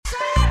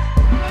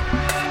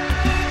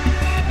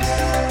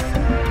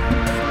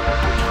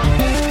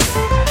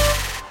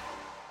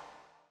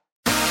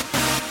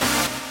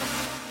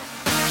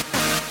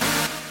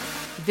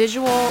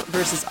Visual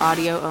versus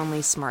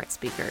audio-only smart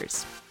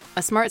speakers.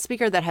 A smart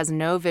speaker that has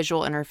no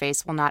visual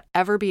interface will not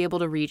ever be able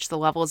to reach the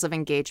levels of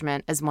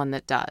engagement as one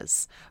that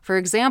does. For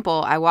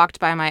example, I walked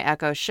by my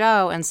Echo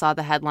Show and saw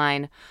the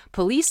headline,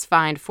 "Police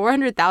fined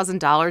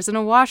 $400,000 in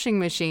a washing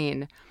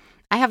machine."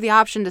 I have the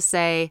option to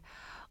say,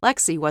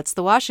 "Lexi, what's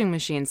the washing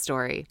machine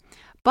story?"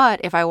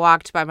 But if I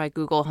walked by my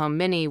Google Home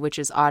Mini, which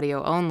is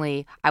audio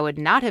only, I would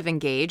not have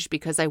engaged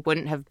because I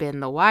wouldn't have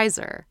been the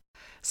wiser.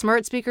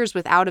 Smart speakers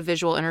without a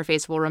visual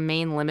interface will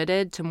remain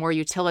limited to more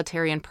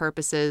utilitarian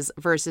purposes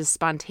versus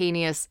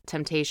spontaneous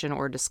temptation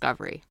or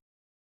discovery.